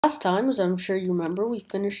Last time, as I'm sure you remember, we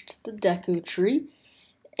finished the Deku tree,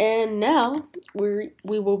 and now we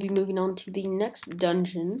will be moving on to the next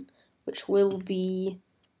dungeon, which will be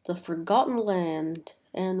the Forgotten Land,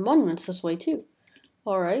 and the monuments this way too.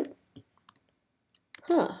 Alright.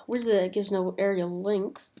 Weird that it gives no area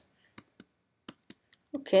length.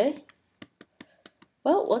 Okay.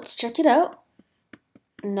 Well, let's check it out,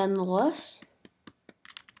 nonetheless,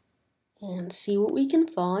 and see what we can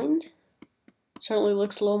find. Certainly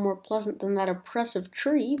looks a little more pleasant than that oppressive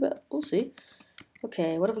tree, but we'll see.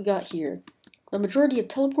 Okay, what have we got here? The majority of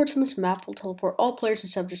teleports in this map will teleport all players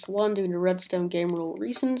except just one due to redstone game rule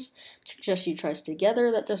reasons. Suggest you try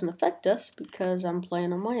together. That doesn't affect us because I'm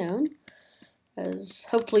playing on my own, as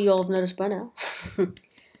hopefully you all have noticed by now.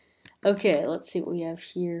 Okay, let's see what we have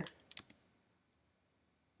here.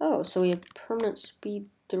 Oh, so we have permanent speed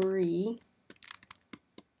 3.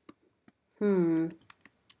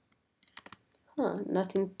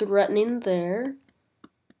 Nothing threatening there.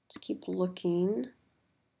 Let's keep looking.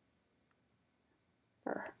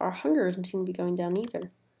 Our hunger doesn't seem to be going down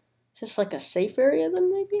either. Is this like a safe area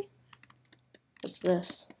then, maybe? What's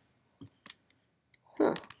this?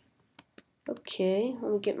 Okay,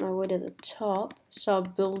 let me get my way to the top. Saw a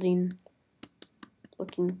building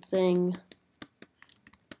looking thing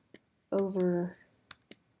over.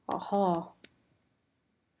 Aha.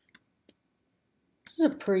 This is a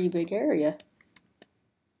pretty big area.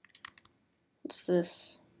 What's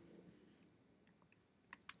this?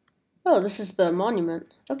 Oh, this is the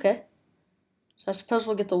monument. Okay. So I suppose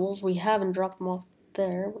we'll get the wolves we have and drop them off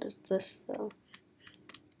there. What is this, though?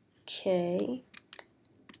 Okay.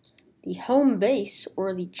 The home base,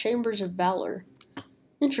 or the Chambers of Valor.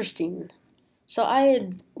 Interesting. So I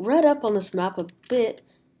had read up on this map a bit,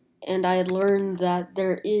 and I had learned that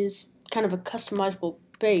there is kind of a customizable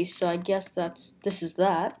base, so I guess this is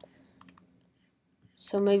that.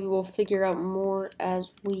 So maybe we'll figure out more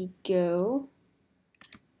as we go.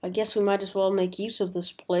 I guess we might as well make use of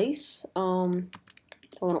this place. I want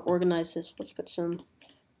to organize this. Let's put some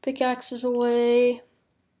pickaxes away.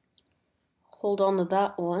 Hold on to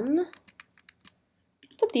that one.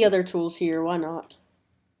 Put the other tools here, why not?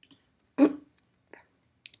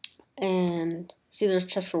 And see, there's a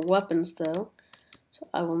chest for weapons though, so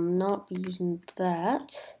I will not be using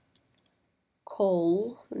that.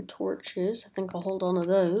 Coal and torches, I think I'll hold on to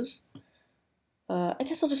those. I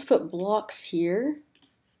guess I'll just put blocks here.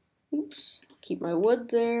 Oops, keep my wood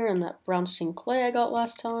there and that brownstone clay I got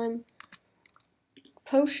last time.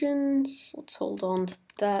 Potions, let's hold on to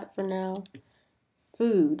that for now.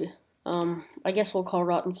 Food, I guess we'll call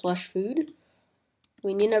rotten flesh food. I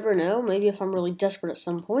mean, you never know, maybe if I'm really desperate at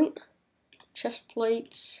some point. Chest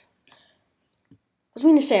plates. I was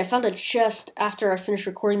going to say, I found a chest after I finished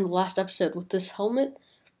recording the last episode with this helmet.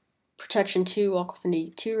 Protection 2, Aqua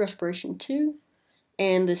Affinity 2, Respiration 2.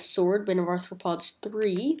 And this sword, Bane of Arthropods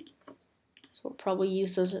 3. So we'll probably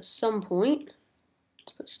use those at some point.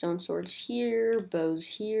 Let's put stone swords here, bows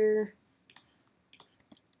here.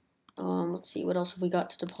 Let's see, what else have we got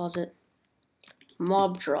to deposit?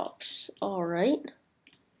 Mob drops. Alright.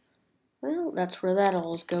 Well, that's where that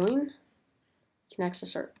all is going. We can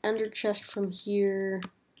access our ender chest from here.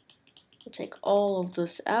 We'll take all of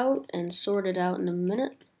this out and sort it out in a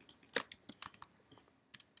minute.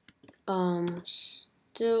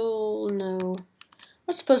 Still no.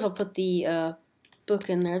 I suppose I'll put the book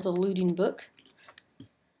in there, the looting book.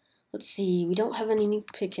 Let's see, we don't have any new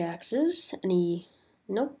pickaxes.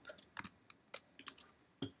 Nope.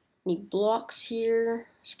 Any blocks here.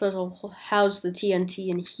 I suppose I'll house the TNT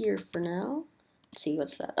in here for now. Let's see,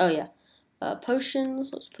 what's that? Oh yeah.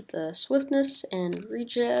 Potions, let's put the swiftness and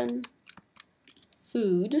regen.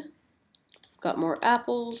 Food. We've got more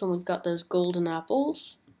apples, and we've got those golden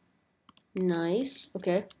apples. Nice,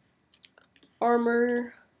 okay.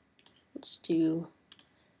 Armor. Let's put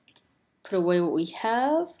away what we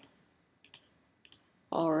have.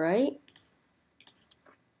 Alright.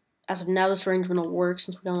 As of now, this arrangement will work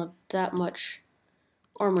since we don't have that much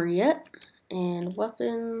armor yet. And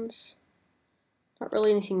weapons. Not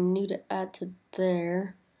really anything new to add to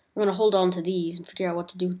there. I'm going to hold on to these and figure out what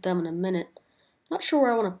to do with them in a minute. Not sure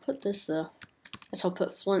where I want to put this though. Guess I'll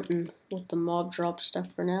put flint in with the mob drop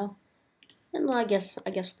stuff for now. And I guess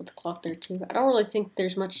put the clock there too. I don't really think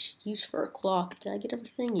there's much use for a clock. Did I get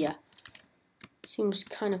everything? Yeah. Seems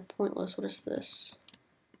kind of pointless. What is this?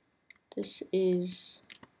 This is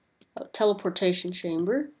a teleportation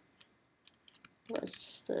chamber.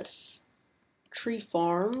 What's this? Tree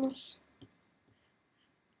farms.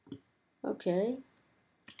 Okay.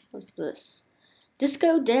 What's this?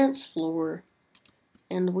 Disco dance floor.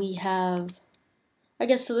 And we have... I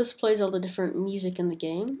guess so this plays all the different music in the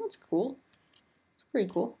game. That's cool. It's pretty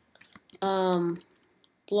cool.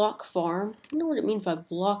 Block farm. I wonder what it means by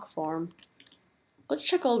block farm. Let's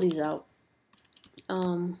check all these out.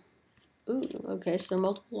 Ooh, okay, so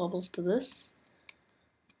multiple levels to this.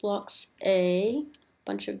 Blocks A,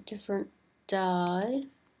 bunch of different die.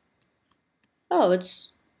 Oh,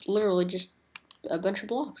 it's literally just a bunch of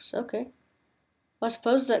blocks. Okay. Well, I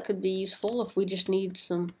suppose that could be useful if we just need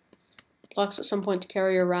some blocks at some point to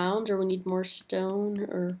carry around, or we need more stone,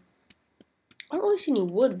 or... I don't really see any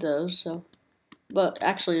wood, though, so... But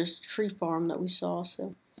actually, it's a tree farm that we saw,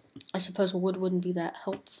 so... I suppose wood wouldn't be that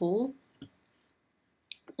helpful.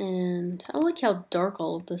 And I don't like how dark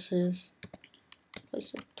all of this is.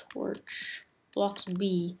 Place a torch. Blocks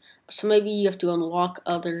B. So maybe you have to unlock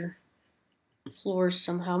other floors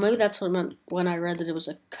somehow. Maybe that's what I meant when I read that it was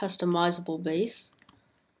a customizable base.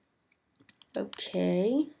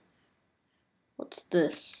 Okay. What's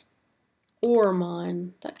this? Ore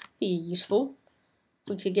mine. That could be useful. If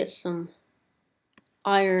we could get some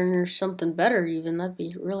iron or something better even, that'd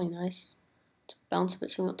be really nice. To bounce a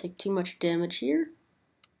bit so we don't take too much damage here.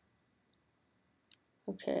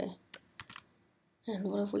 Okay. And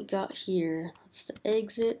what have we got here? That's the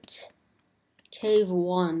exit. Cave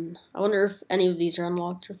 1. I wonder if any of these are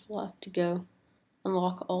unlocked or if we'll have to go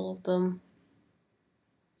unlock all of them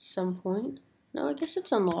at some point. No, I guess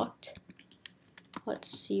it's unlocked.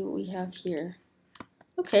 Let's see what we have here.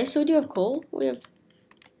 Okay, so we do have coal. We have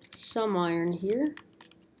some iron here.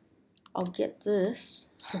 I'll get this.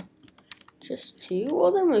 Just 2.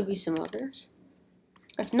 Well, there may be some others.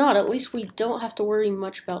 If not, at least we don't have to worry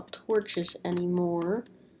much about torches anymore.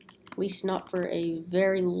 At least not for a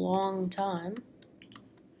very long time.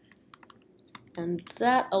 And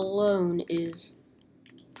that alone is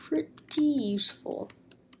pretty useful.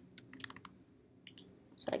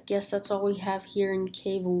 So I guess that's all we have here in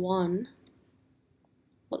Cave 1.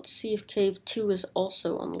 Let's see if Cave 2 is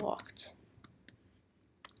also unlocked.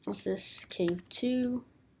 What's this? Cave 2.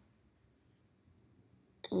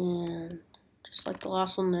 And just like the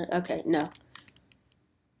last one there. Okay, no.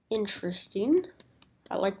 Interesting.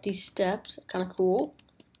 I like these steps. Kind of cool.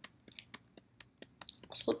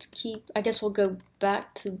 So let's keep... I guess we'll go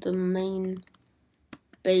back to the main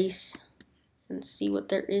base and see what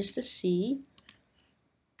there is to see.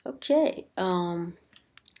 Okay.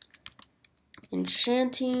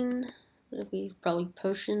 Enchanting. What have we... Probably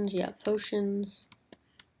potions. Yeah, potions.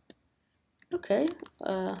 Okay.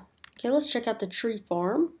 Okay, let's check out the tree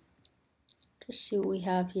farm. Just see what we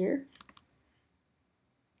have here.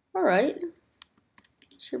 Alright.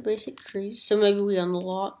 It's your basic trees. So maybe we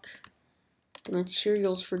unlock the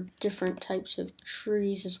materials for different types of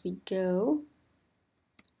trees as we go.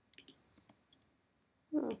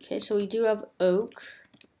 Okay, so we do have oak.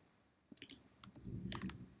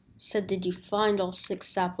 Said, did you find all 6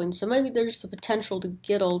 saplings? So maybe there's the potential to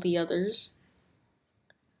get all the others.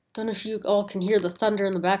 Don't know if you all can hear the thunder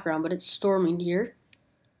in the background, but it's storming here.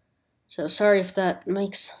 So sorry if that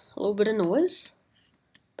makes a little bit of noise,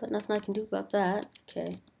 but nothing I can do about that.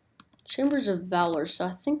 Okay. Chambers of Valor. So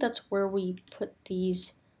I think that's where we put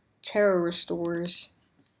these Terra restores.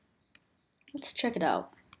 Let's check it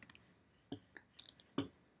out.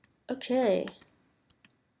 Okay.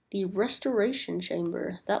 The Restoration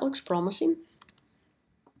Chamber. That looks promising.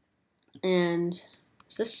 And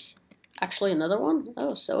is this actually another one?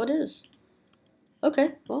 Oh, so it is.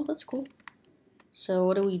 Okay, well, that's cool. So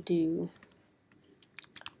what do we do?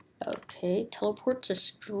 Okay, teleport to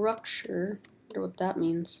structure. I wonder what that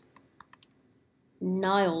means.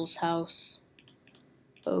 Niall's house.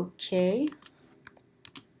 Okay.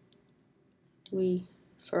 Do we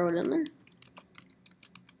throw it in there?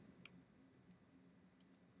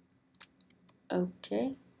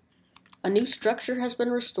 Okay. A new structure has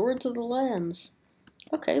been restored to the lands.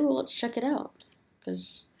 Okay, well, let's check it out.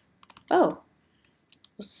 Because, oh,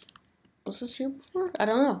 was this here before? I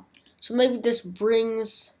don't know. So maybe this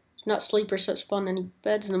brings, not sleepers that spawn any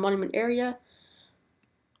beds in the monument area.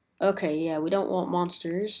 Okay, yeah, we don't want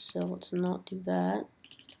monsters, so let's not do that.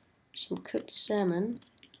 Some cooked salmon.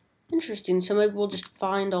 Interesting, so maybe we'll just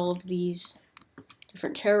find all of these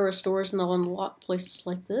different Terra restores and they'll unlock places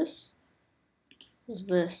like this. What's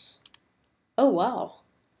this? Oh, wow.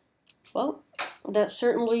 Well, that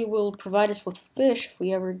certainly will provide us with fish if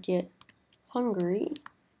we ever get hungry.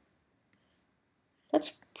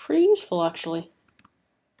 That's pretty useful, actually.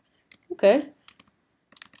 Okay.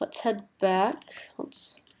 Let's head back.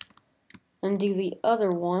 Let's undo the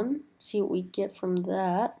other one. See what we get from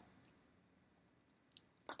that.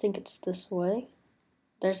 I think it's this way.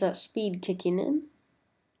 There's that speed kicking in.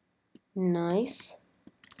 Nice.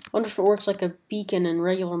 wonder if it works like a beacon in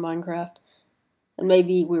regular Minecraft. And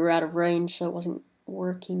maybe we were out of range, so it wasn't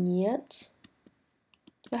working yet.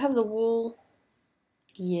 Do I have the wool?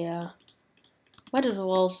 Yeah. Might as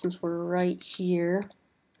well, since we're right here.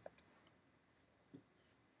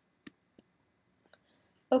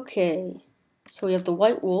 Okay. So we have the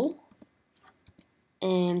white wool.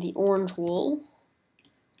 And the orange wool.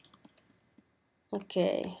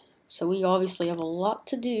 Okay. So we obviously have a lot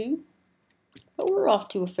to do. But we're off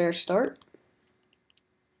to a fair start.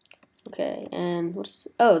 Okay, and what's...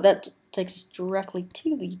 Oh, that takes us directly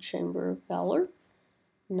to the Chamber of Valor.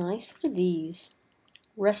 Nice. What are these?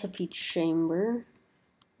 Recipe chamber.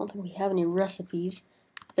 I don't think we have any recipes.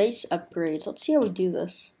 Base upgrades. Let's see how we do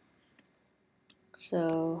this.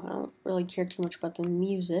 So, I don't really care too much about the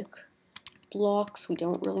music. Blocks, we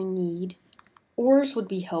don't really need. Ores would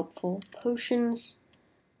be helpful. Potions,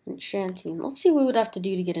 enchanting. Let's see what we would have to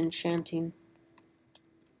do to get enchanting.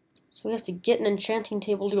 So we have to get an enchanting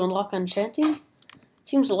table to unlock enchanting? It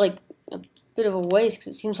seems like a bit of a waste,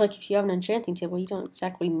 because it seems like if you have an enchanting table, you don't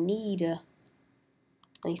exactly need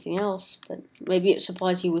anything else. But maybe it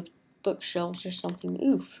supplies you with bookshelves or something.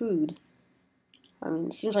 Ooh, food. I mean,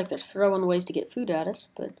 it seems like they're throwing ways to get food at us,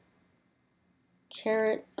 but...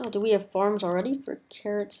 Carrot. Oh, do we have farms already for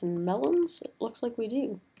carrots and melons? It looks like we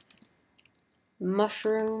do.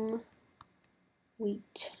 Mushroom.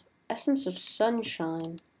 Wheat. Essence of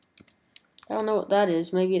sunshine. I don't know what that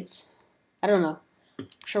is. Maybe it's... I don't know. I'm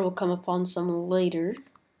sure we'll come upon some later.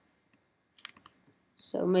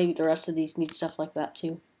 So maybe the rest of these need stuff like that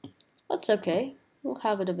too. That's okay. We'll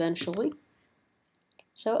have it eventually.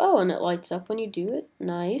 So, oh, and it lights up when you do it.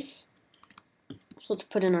 Nice. So let's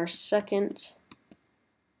put in our second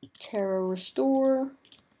Terra restore.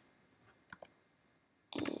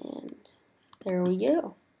 And there we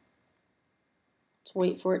go. Let's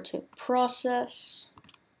wait for it to process.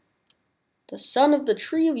 The son of the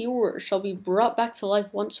tree of yore shall be brought back to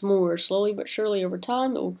life once more. Slowly but surely over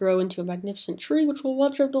time, it will grow into a magnificent tree which will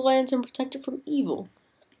watch over the lands and protect it from evil.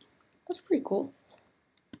 That's pretty cool.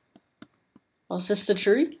 Oh, is this the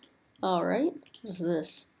tree? Alright. What is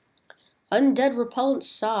this? Undead Repellent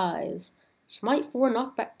Scythe. Smite 4,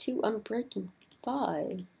 Knockback 2, Unbreaking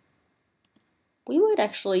 5. We might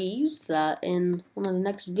actually use that in one of the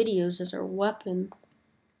next videos as our weapon.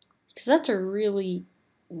 Because that's a really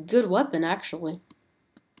good weapon, actually.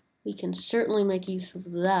 We can certainly make use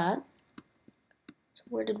of that. So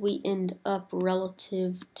where did we end up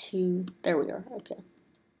relative to... There we are, okay.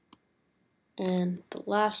 And the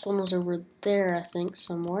last one was over there, I think,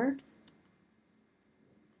 somewhere.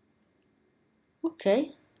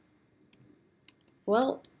 Okay.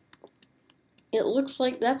 Well, it looks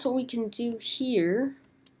like that's what we can do here.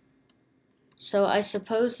 So I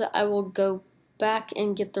suppose that I will go back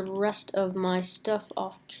and get the rest of my stuff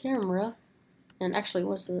off camera. And actually,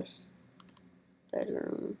 what's this?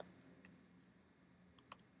 Bedroom.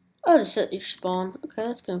 Oh, to set your spawn. Okay,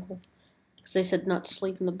 that's kind of cool. Because they said not to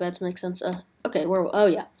sleep in the beds makes sense. Okay, where? Oh,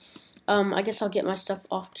 yeah. I guess I'll get my stuff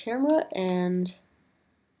off camera and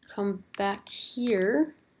come back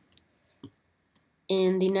here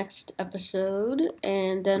in the next episode,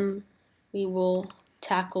 and then we will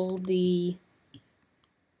tackle the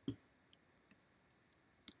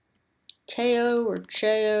KO or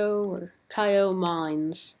Cheo or Kaio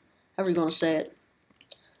mines, however you want to say it.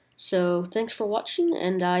 So, thanks for watching,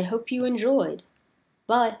 and I hope you enjoyed.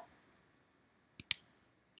 Bye.